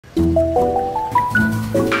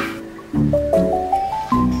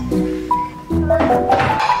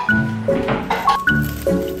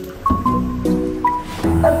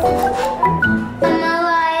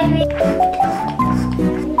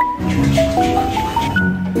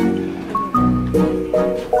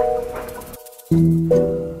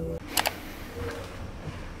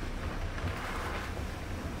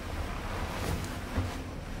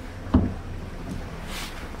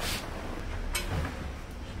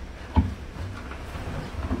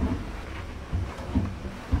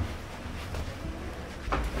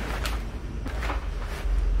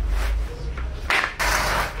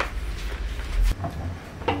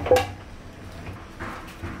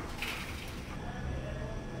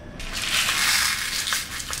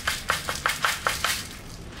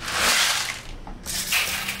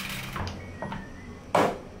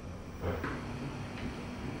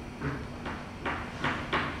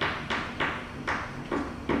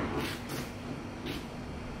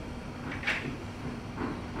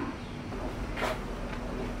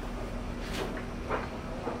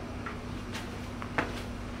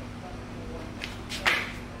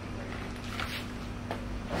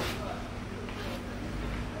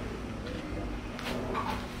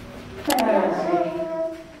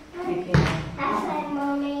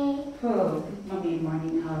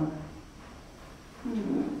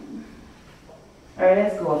Alright,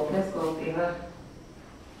 let's go. Let's go, Ava.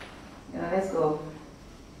 Yeah, let's go.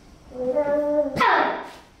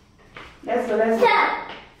 Let's go, let's go.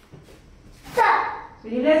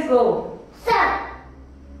 Sweetie, let's go.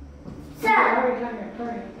 Hurry, come here,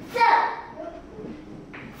 hurry.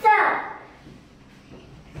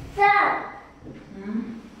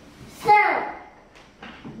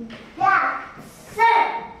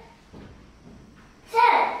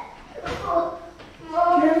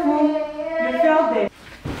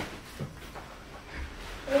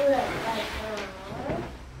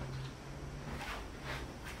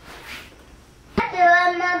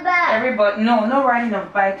 Everybody, no riding a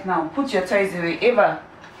bike now. Put your toys away. Ava.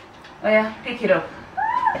 Oh yeah, pick it up.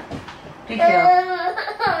 Pick it up.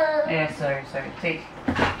 Oh yeah, sorry. Take.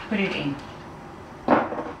 Put it in.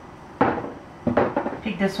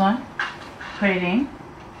 Pick this one. Put it in.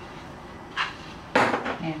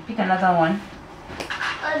 Yeah, pick another one.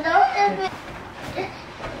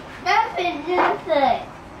 Don't be different.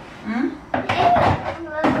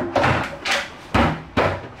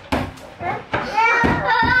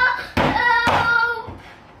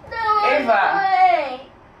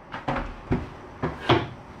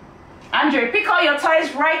 Andre, pick all your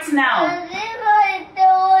toys right now.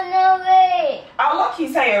 I'll lock you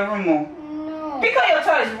inside your room. No. Pick all your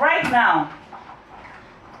toys right now.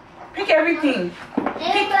 Pick everything.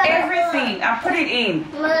 Pick everything and put it in.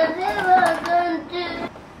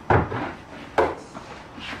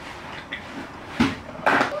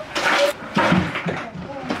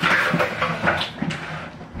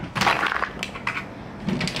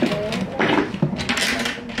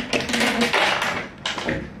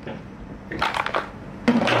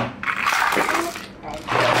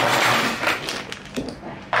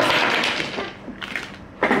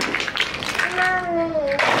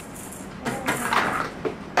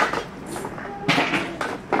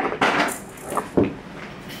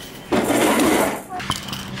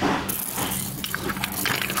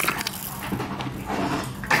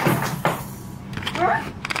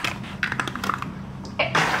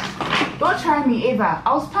 Don't try me, Ava.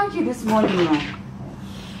 I'll spank you this morning now.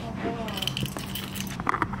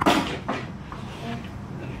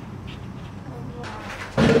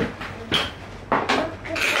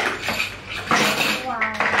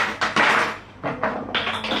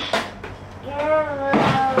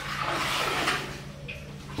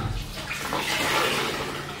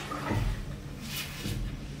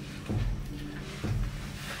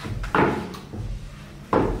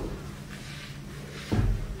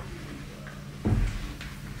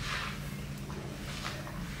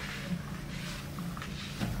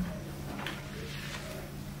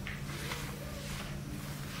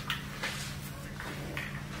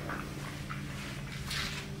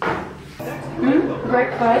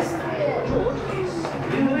 Breakfast.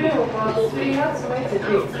 You will, but we have to wait a bit,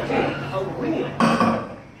 okay?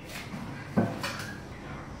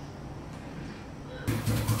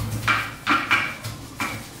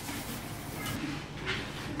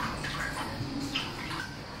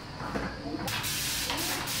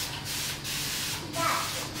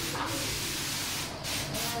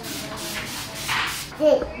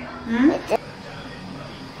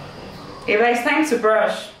 Eva, it's time to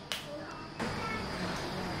brush.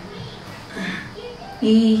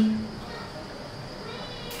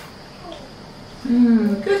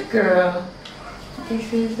 Good girl.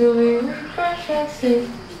 This is the way we brush our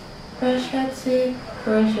teeth. Brush our teeth,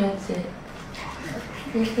 brush our teeth.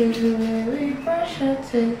 This is the way we brush our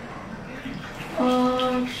teeth.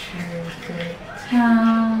 All through the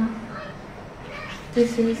town.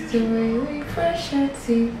 This is the way we brush our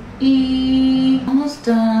teeth. Almost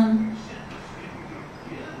done.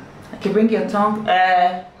 Okay, bring your tongue.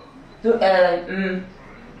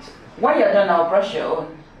 While you're done, I'll brush your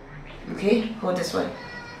own. Okay, hold this way.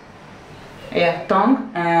 Yeah,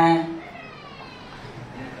 tongue.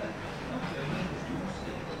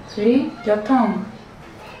 See, your tongue.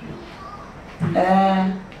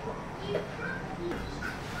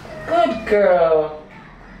 Good girl.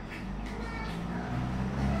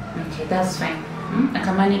 Okay, that's fine. I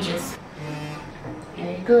can manage it.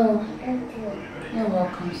 There you go. Thank you. You're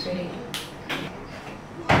welcome, sweetie.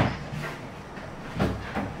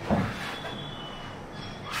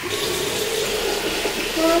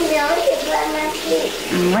 Mommy, I want to brush my teeth.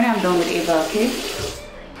 When I'm done with Eva, okay?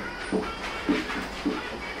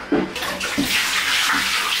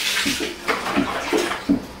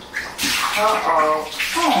 Uh-oh.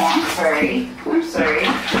 Oh, I'm sorry. I'm sorry.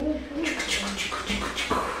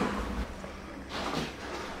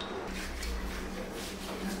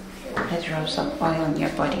 Let's rub some oil on your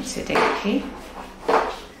body today, okay?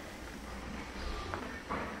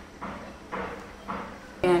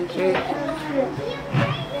 Andrew,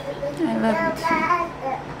 I love you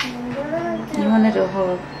too. You wanted a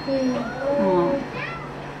hug? Oh.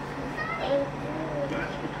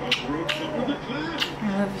 I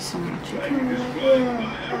love you so much, okay?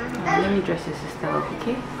 Let me dress your sister up,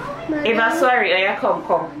 okay? Eva, sorry. Oh, yeah, come.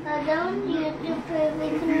 I don't need to play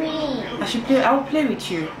with me. I'll play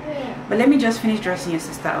with you. Yeah. But let me just finish dressing your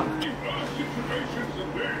sister up.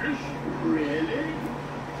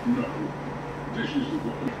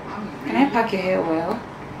 Can I pack your hair well?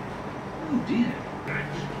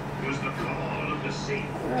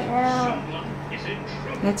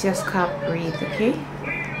 Let your scalp breathe, okay?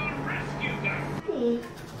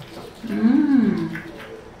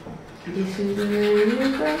 This is the way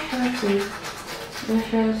we brush our teeth.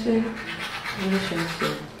 Brush our teeth. Brush our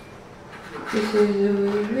teeth. This is the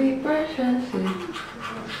way we brush our teeth.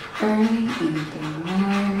 Early in the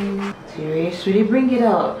morning. Serious, sweetie, bring it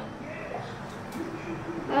out.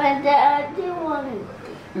 I do want it.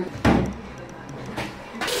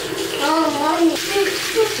 Oh, Mommy.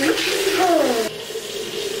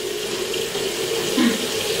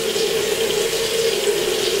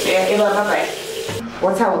 Yeah, Eva, bye-bye.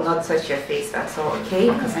 Water will not touch your face at all, okay?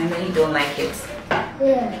 Because I know you don't like it.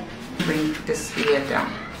 Yeah. Bring this layer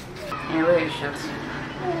down. And wear your shorts.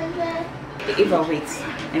 Eva, wait.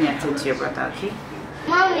 Let me attend to your brother, okay?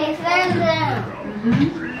 Mommy, stand down.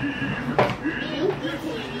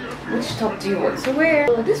 Which top do you want to wear?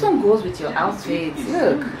 Oh, this one goes with your outfit.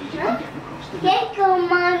 Look. Thank you,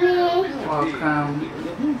 Mommy. Welcome.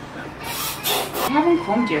 You haven't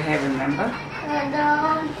combed your hair, remember? I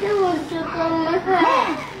don't want to comb my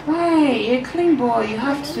hair. Why? You're a clean boy. You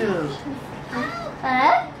have to. I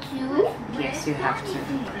have to? Yes, you have to.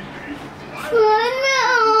 Oh, no.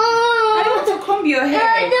 I want to comb your hair.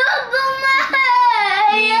 I don't comb my hair.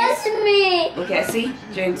 Yes, me. Okay, see?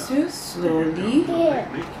 Gentle, slowly.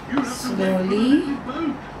 Yeah. Slowly.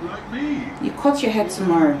 You cut your hair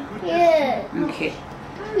tomorrow. Yeah. Okay.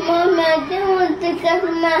 Mommy, I don't want to cut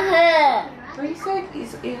my hair. But you said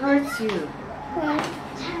it hurts you.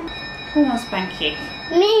 Who wants pancake?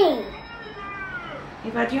 Me.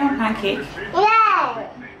 Eva, do you want pancake? Yeah.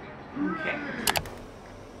 Okay.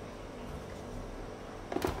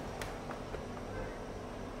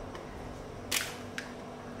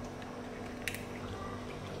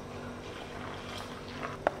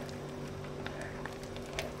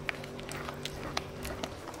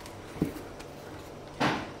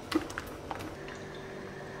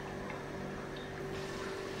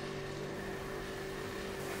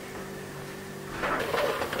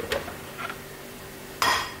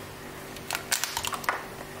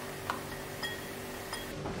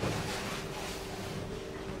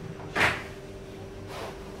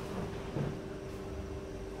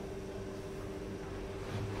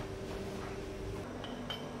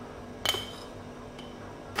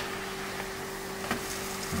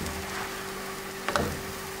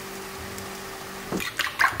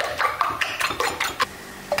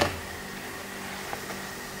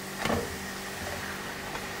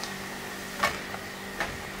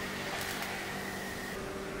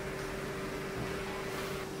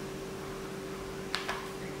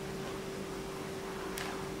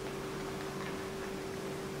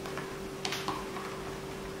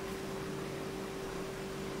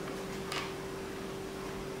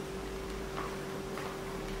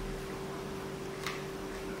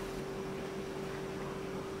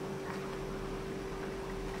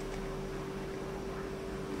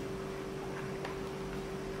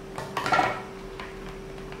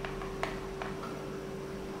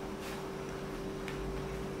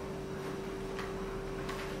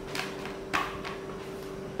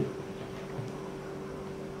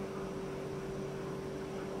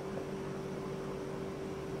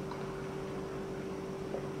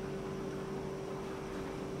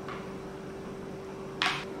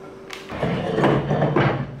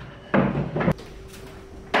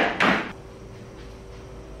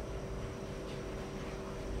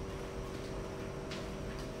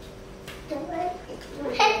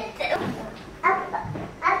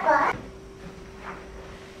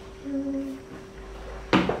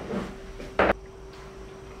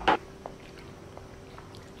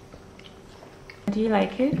 Do you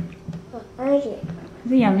like it? Okay.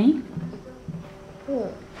 Is it yummy?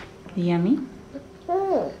 Yummy?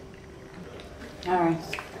 Alright.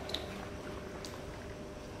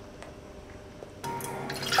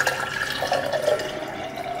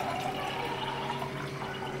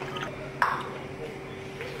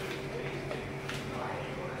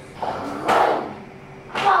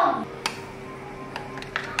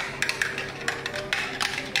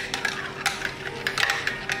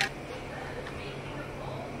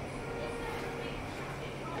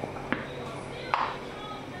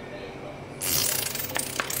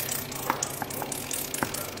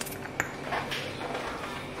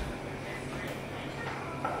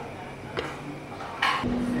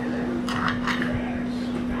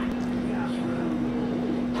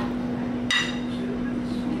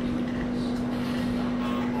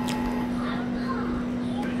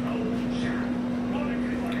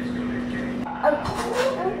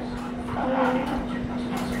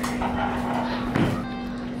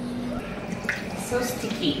 So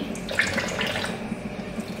sticky.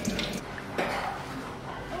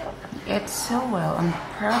 It's so well. I'm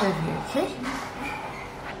proud of you, okay?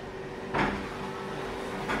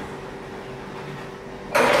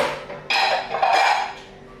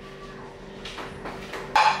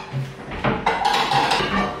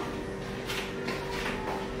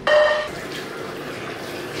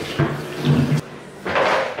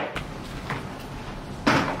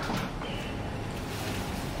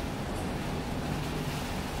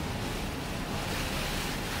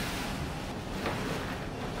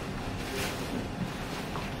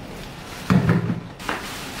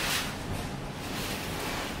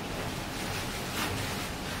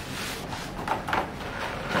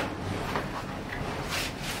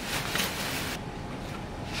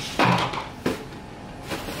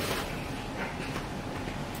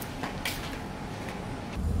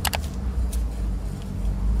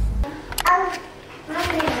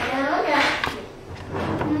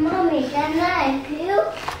 Mommy, can I help you?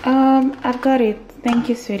 I've got it. Thank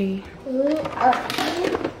you, sweetie.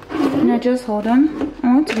 Now just hold on. I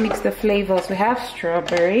want to mix the flavors. We have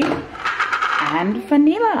strawberry and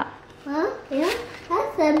vanilla. Huh? Yeah?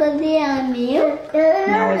 That's a banana milk.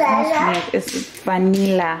 No, it's not milk. It's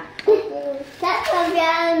vanilla. That's a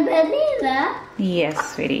vanilla.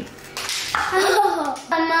 Yes, sweetie. Oh,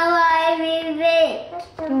 Mama, why is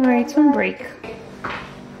it? Alright, it's one break.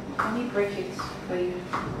 Let me break it for you.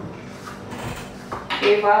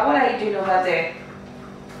 Eva, what are you doing over there?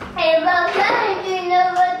 Hey, what are you doing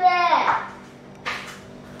over there?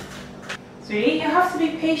 Sweetie, you have to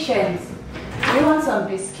be patient. Do you want some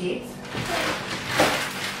biscuits?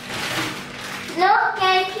 No,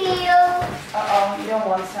 thank you. Uh-oh, you don't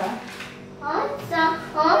want some? I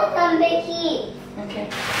want some biscuits. Okay.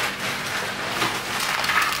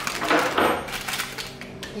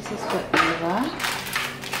 This is for Eva.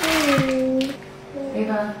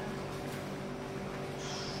 Eva.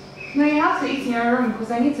 No, you have to eat in your room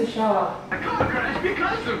because I need to shower. I car crash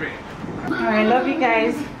because of it. Alright, love you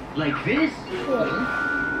guys. Like this?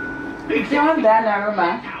 Do you want that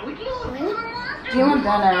aroma? How it looks. Do you want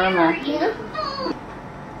that aroma? Yeah.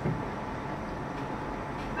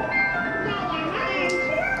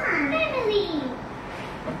 Family.